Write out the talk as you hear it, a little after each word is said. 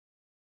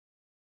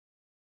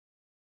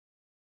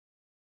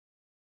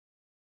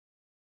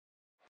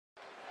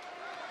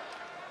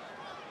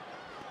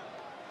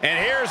And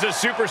here's a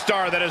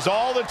superstar that has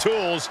all the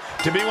tools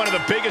to be one of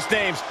the biggest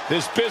names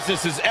this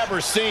business has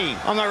ever seen.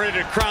 I'm not ready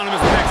to crown him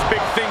as the next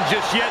big thing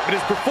just yet, but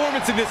his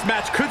performance in this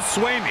match could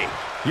sway me.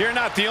 You're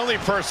not the only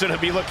person to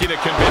be looking to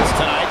convince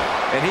tonight.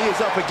 And he is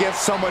up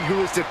against someone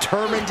who is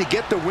determined to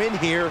get the win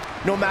here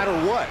no matter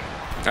what.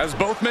 As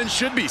both men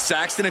should be,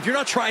 Saxton. If you're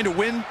not trying to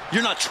win,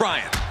 you're not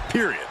trying.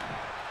 Period.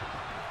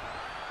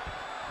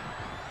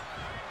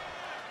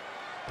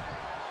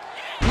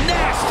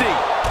 Nasty!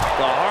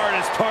 The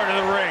hardest part of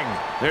the ring.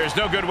 There's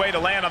no good way to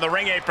land on the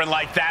ring apron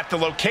like that. The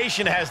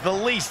location has the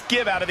least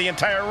give out of the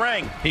entire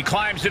ring. He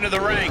climbs into the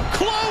ring.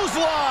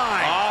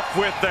 Clothesline! Off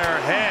with their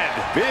head.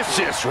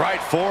 Vicious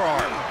right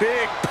forearm.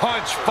 Big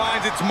punch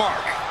finds its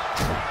mark.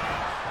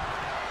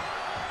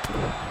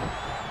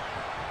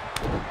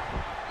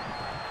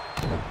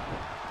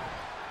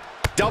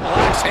 Double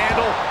axe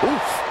handle.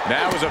 Oof.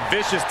 That was a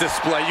vicious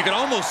display. You can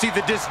almost see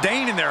the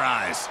disdain in their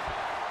eyes.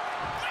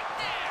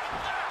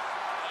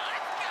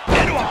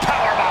 Into a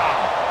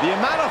powerbomb. The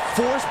amount of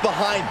force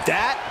behind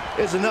that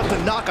is enough to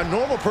knock a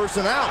normal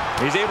person out.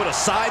 He's able to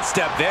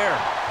sidestep there.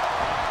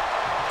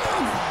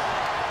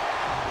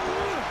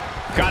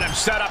 Got him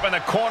set up in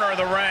the corner of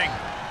the ring.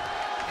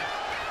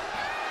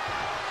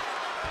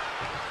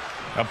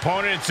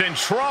 Opponent's in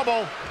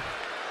trouble.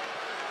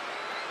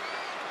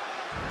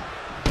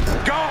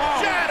 Go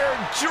home. Shattered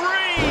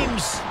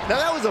dreams. Now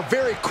that was a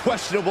very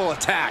questionable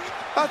attack.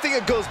 I think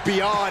it goes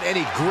beyond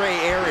any gray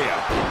area.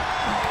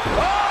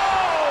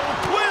 Oh,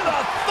 with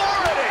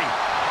authority.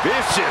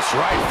 Vicious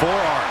right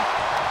forearm.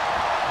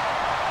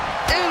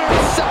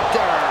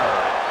 Interceptor.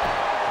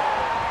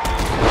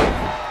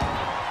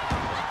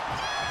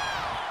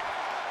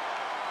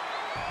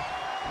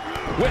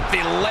 With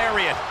the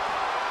lariat.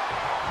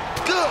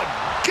 Good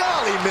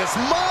golly, Miss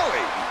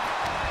Molly.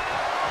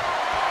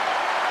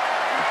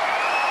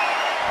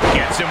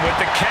 Gets him with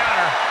the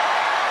counter.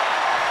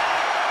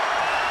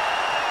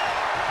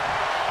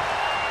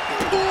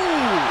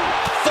 Ooh!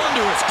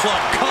 Thunderous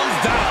club comes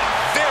down.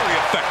 Very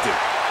effective.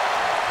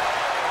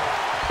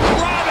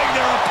 Robbing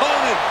their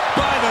opponent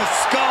by the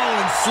skull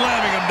and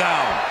slamming him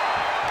down.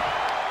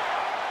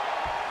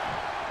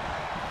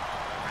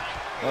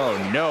 Oh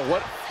no,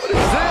 what is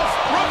this?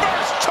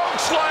 Reverse choke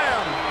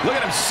slam. Look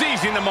at him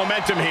seizing the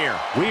momentum here.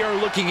 We are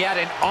looking at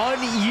an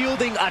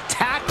unyielding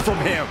attack from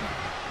him.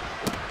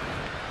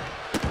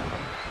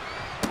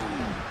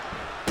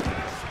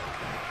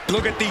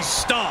 Look at these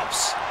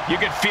stomps. You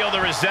can feel the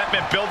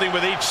resentment building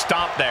with each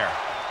stomp there.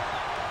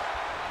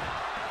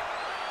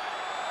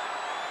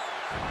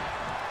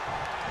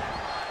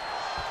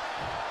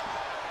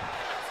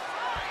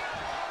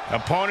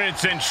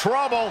 Opponent's in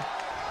trouble.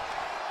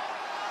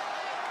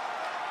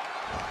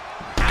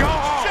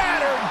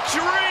 Shattered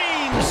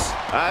dreams.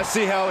 I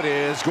see how it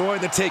is.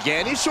 Going to take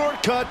any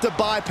shortcut to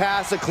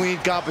bypass a clean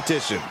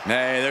competition.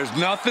 Hey, there's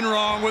nothing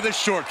wrong with a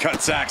shortcut,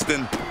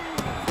 Saxton.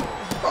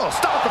 Oh,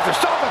 stop after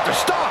stop after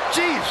stop.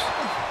 Jeez.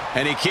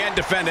 And he can't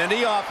defend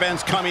any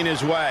offense coming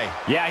his way.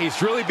 Yeah, he's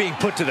really being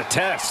put to the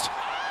test.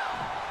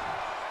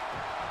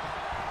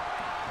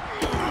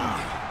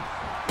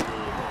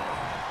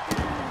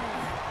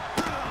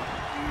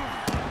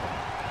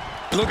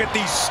 Look at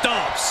these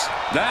stomps.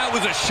 That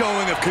was a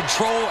showing of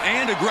control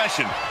and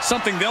aggression,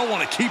 something they'll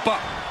want to keep up.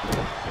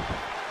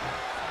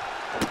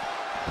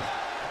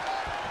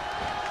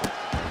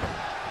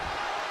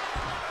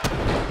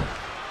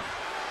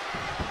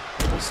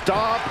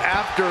 Stomp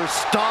after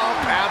stomp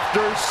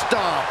after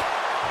stomp.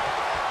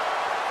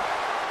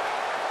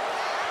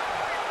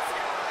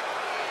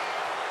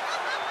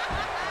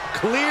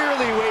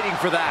 Clearly waiting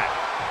for that.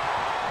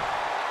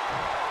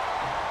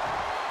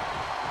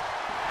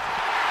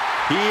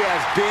 He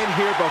has been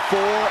here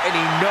before, and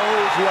he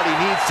knows what he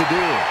needs to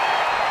do.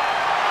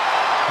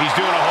 He's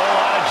doing a whole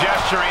lot of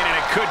gesturing, and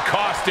it could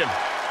cost him.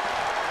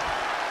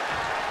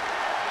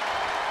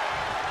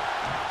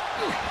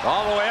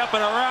 All the way up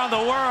and around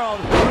the world.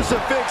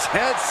 Crucifix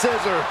head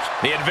scissors.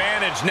 The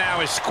advantage now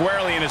is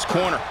squarely in his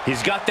corner.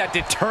 He's got that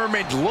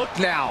determined look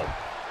now.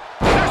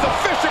 There's a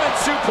fisherman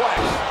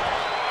suplex.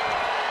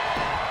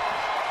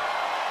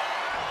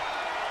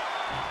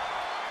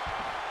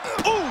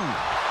 Ooh.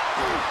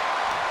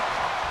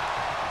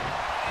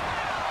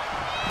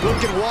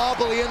 Looking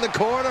wobbly in the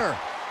corner.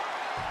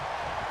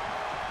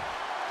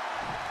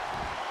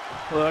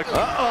 Look.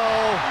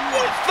 Uh-oh.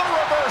 With the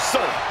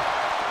reversal.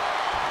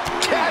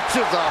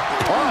 Catches a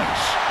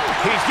punch.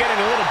 He's getting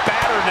a little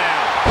battered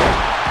now.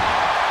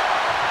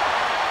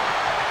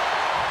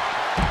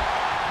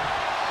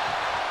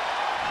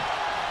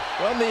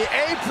 From the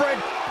apron.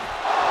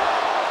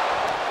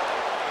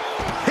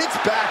 Hits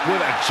back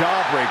with a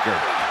jawbreaker.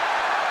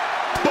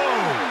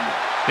 Boom.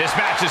 This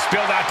match is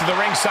spilled out to the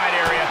ringside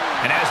area,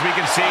 and as we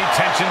can see,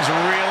 tension's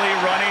really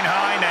running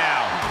high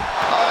now.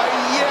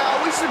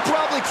 Yeah, we should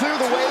probably clear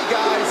the way,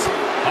 guys.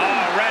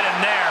 Red in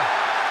there.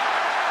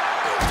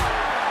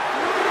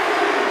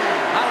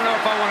 I don't know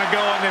if I want to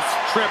go on this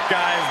trip,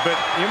 guys, but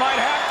You might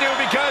have to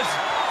because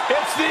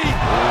it's the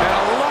and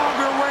a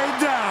longer way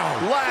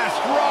down. last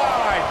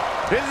ride.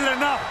 Is it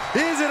enough?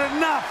 Is it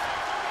enough?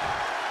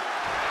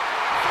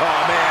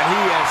 Oh, man,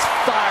 he is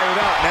fired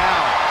up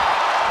now.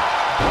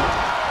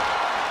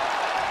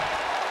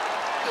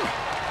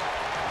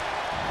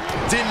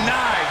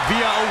 Denied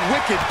via a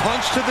wicked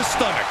punch to the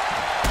stomach.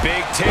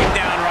 Big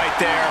takedown right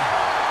there.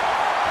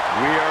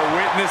 We are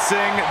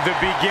witnessing the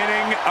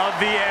beginning of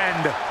the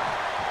end.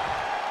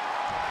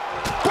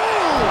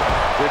 Boom!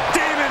 The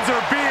demons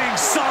are being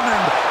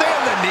summoned.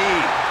 And the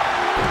knee.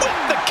 With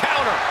the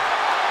counter.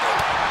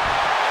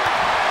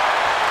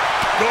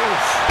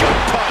 Oof. Good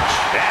punch.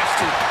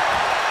 Nasty.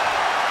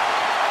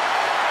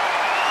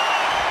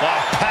 The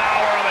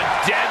power of a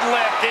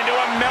deadlift into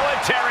a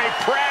military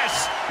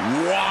press.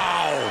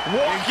 Wow.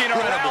 Walking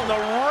Incredible. around the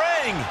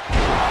ring.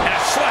 And a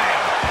slam.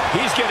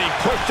 He's getting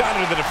pushed out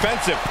into the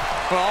defensive.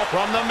 Well,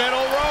 from the middle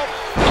rope.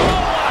 Oh,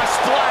 what a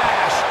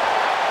splash.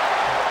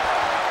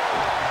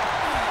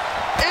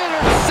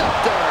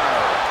 Interceptor.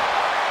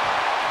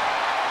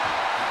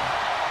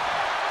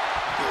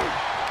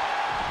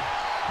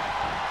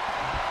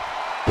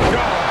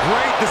 Oh,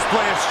 great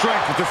display of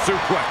strength with the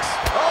suplex.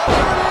 Oh,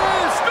 there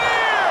it is.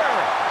 Spear.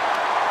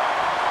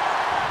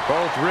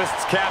 Both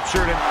wrists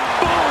captured and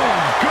Boom!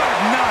 Good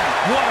night.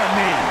 What a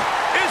knee.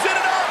 Is it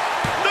enough?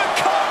 The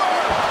cover.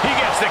 He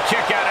gets the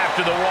kick out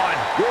after the one.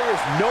 There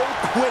is no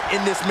quit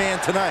in this man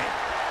tonight.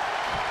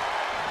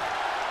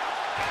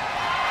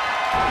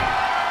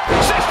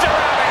 Sister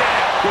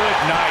Abigail. good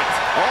night.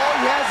 All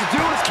he has to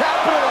do is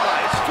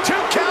capitalize. 2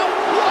 count.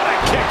 What a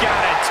kick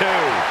out at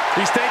 2.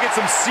 He's taking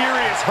some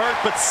serious hurt,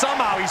 but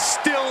somehow he's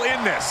still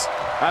in this.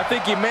 I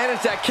think he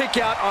managed that kick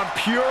out on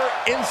pure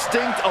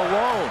instinct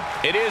alone.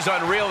 It is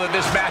unreal that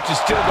this match is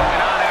still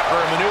going on after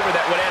a maneuver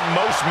that would end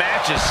most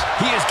matches.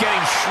 He is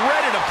getting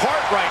shredded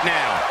apart right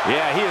now.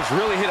 Yeah, he has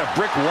really hit a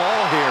brick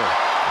wall here.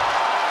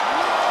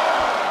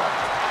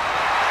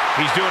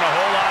 He's doing a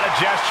whole lot of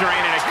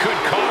gesturing, and it could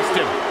cost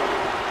him.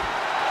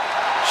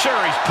 Sure,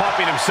 he's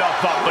pumping himself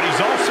up, but he's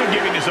also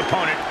giving his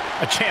opponent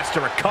a chance to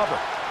recover.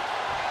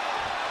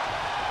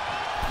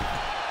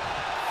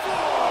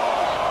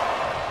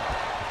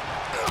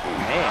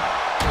 Man.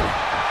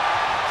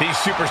 These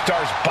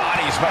superstars'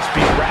 bodies must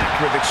be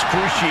racked with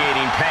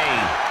excruciating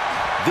pain.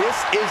 This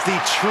is the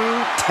true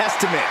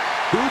testament.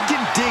 Who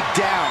can dig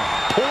down,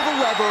 pull the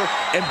lever,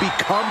 and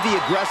become the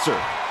aggressor?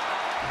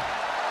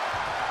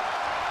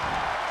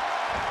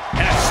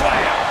 And a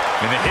slam.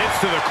 And the hits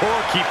to the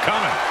core keep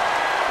coming.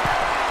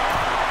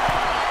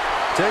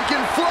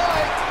 Taking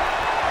flight.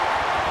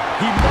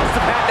 He must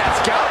have had that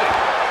scouted.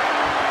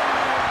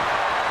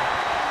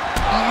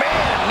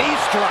 Man, knee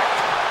strike.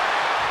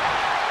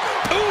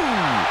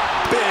 Ooh!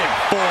 Big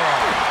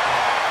forearm.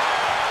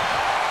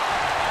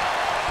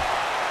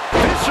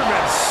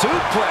 Fisherman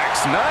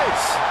suplex,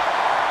 nice.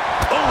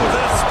 Oh, is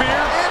that a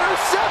spear?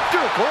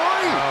 Interceptor,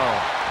 Corey.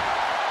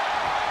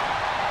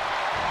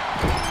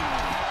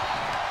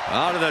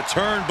 Out of the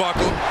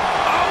turnbuckle.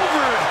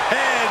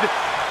 Overhead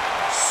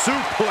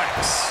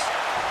suplex.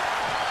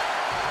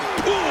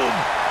 Boom!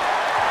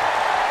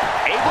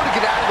 Able to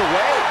get out of the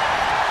way.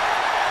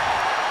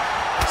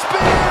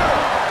 Spear!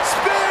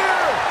 Spear!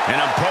 An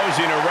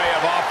imposing array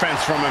of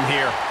offense from him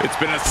here. It's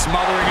been a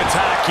smothering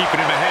attack, keeping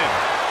him ahead.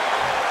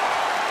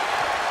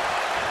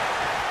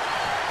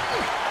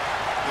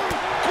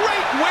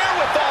 Great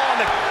wherewithal on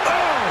the...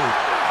 Oh!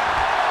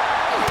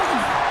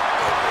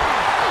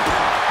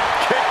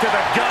 Kick to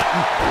the gut.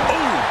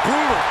 Ooh,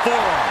 brutal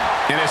forearm.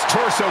 And his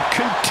torso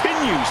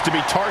continues to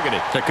be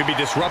targeted. That could be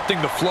disrupting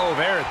the flow of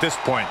air at this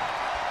point.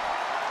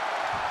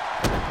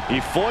 He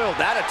foiled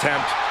that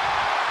attempt.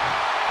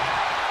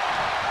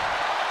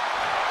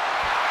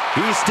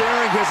 He's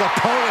staring his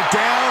opponent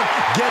down,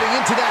 getting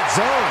into that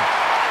zone.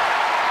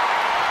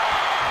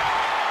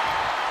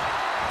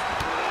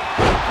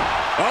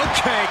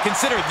 Okay,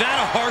 consider that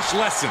a harsh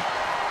lesson.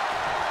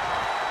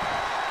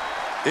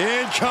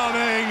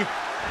 Incoming.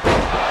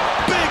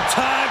 Big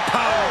time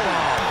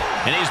powerbomb.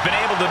 And he's been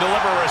able to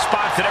deliver a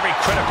response at every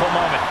critical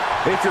moment.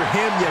 If you're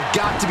him, you've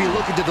got to be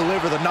looking to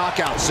deliver the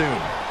knockout soon.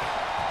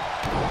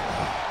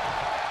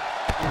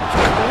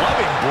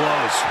 Loving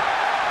blows.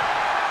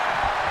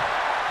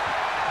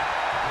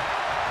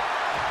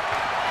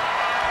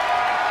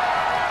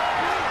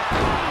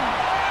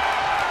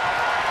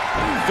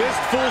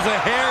 Fistfuls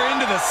of hair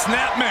into the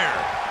snapmare.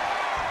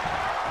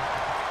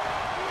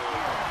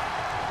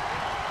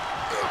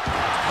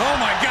 Oh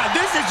my God,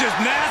 this is just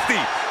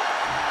nasty.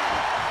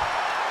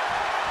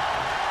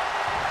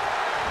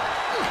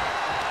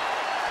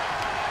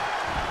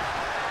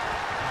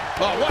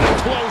 Oh, what a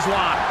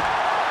clothesline.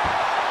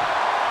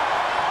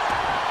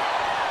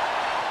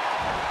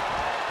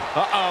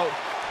 Uh-oh.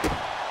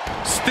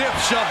 Stiff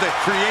shove that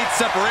creates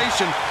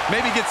separation.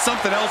 Maybe get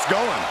something else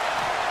going.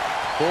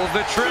 Pulls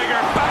the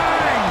trigger.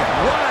 Bang!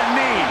 What a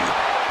knee.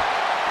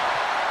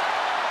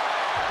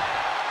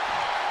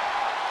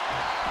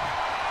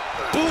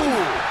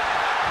 Ooh!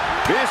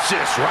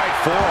 Vicious right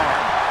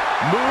forearm.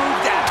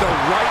 Moved at the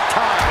right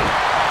time.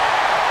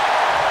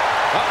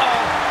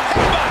 Uh-oh.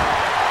 Headbutt.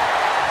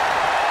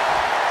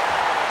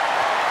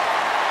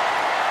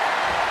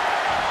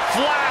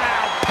 Flat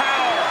out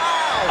power.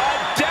 A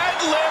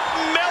deadlift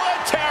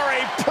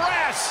military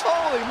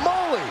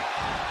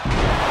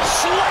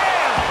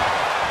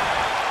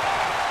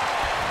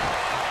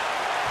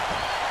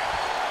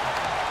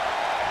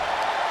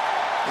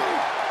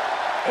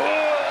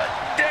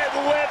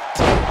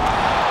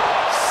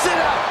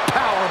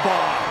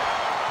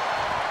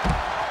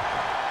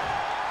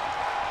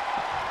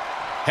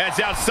Heads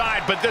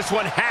outside, but this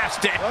one has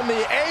to. On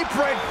the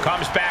apron.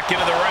 Comes back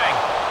into the ring.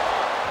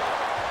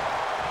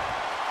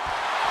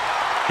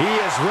 He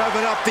is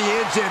revving up the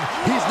engine.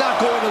 He's not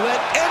going to let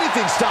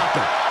anything stop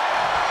him.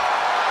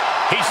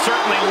 He's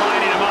certainly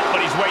lining him up,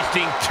 but he's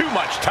wasting too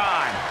much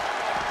time.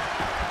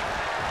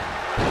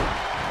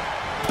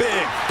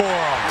 Big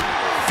forearm.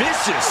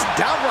 Vicious,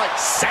 downright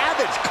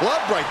savage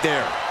club right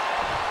there.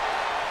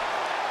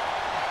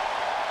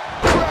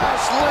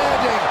 Crash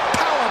landing,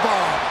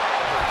 powerbomb.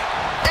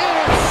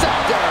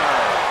 Interceptor.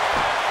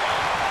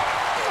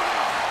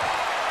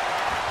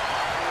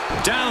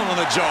 Down on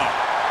the jaw.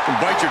 You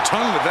can bite your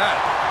tongue with that.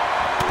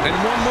 And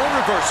one more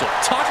reversal.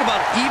 Talk about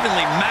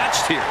evenly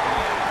matched here.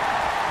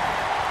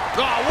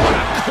 Oh, what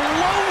a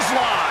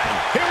clothesline.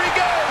 Here he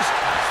goes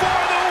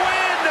for the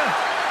win.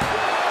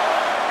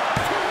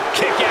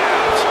 Kick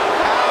out.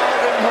 How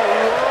in the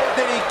world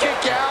did he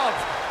kick out?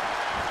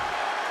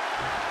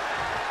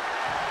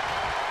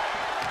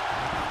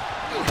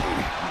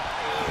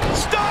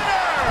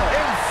 Stunner!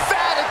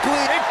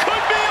 Emphatically. It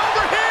could be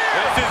over here.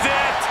 This is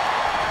it.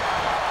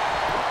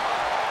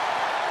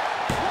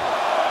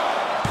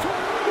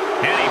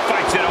 And he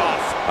fights it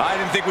off. I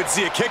didn't think we'd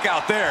see a kick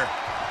out there.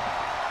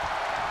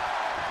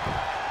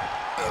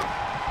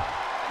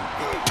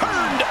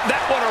 Turned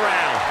that one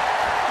around.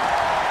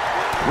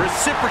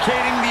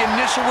 Reciprocating the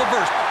initial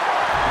reverse.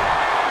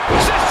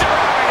 Sister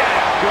again.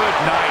 Good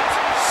night.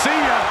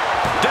 See ya.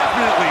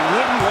 Definitely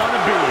wouldn't want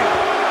to be